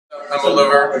I'm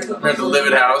Moldover. We're at the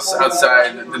Livid House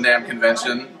outside the NAMM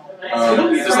convention.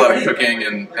 There's a lot of cooking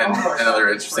and other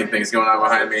interesting things going on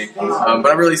behind me. But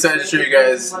I'm really excited to show you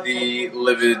guys the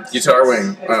Livid Guitar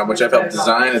Wing, which I've helped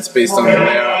design. It's based on the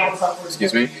layout.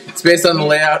 Excuse me. It's based on the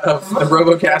layout of the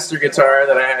Robocaster guitar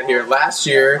that I had here last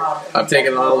year. I've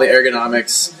taken all the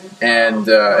ergonomics and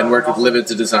worked with Livid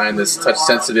to design this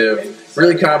touch-sensitive,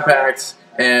 really compact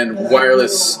and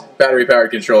wireless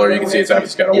battery-powered controller. You can see it's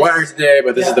obviously got a wire today,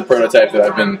 but this is the prototype that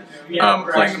I've been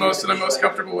playing the most and I'm most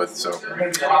comfortable with. So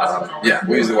yeah,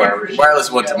 we'll use the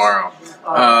wireless one tomorrow.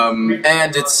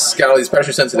 And it's got all these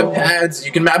pressure-sensitive pads.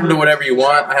 You can map them to whatever you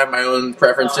want. I have my own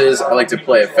preferences. I like to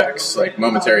play effects, like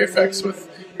momentary effects, with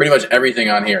pretty much everything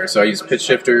on here. So I use pitch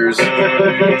shifters.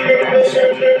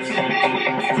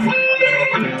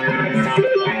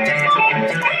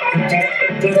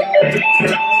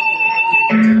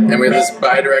 And we have this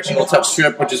bi-directional touch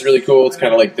strip, which is really cool. It's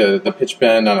kind of like the pitch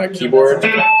bend on a keyboard.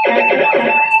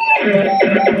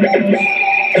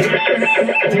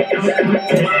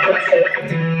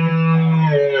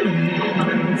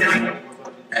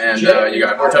 And you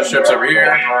got more touch strips over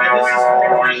here.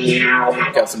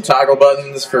 Got some toggle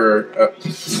buttons for...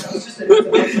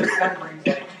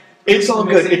 It's all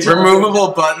good. It's removable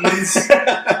buttons.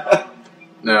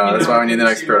 No, that's why we need the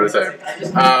next prototype.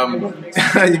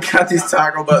 You got these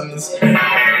toggle buttons.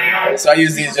 So I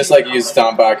use these just like you use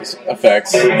stomp box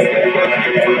effects.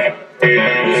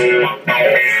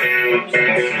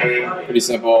 Pretty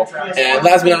simple. And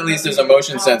last but not least, there's a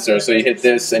motion sensor. So you hit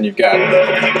this and you've got...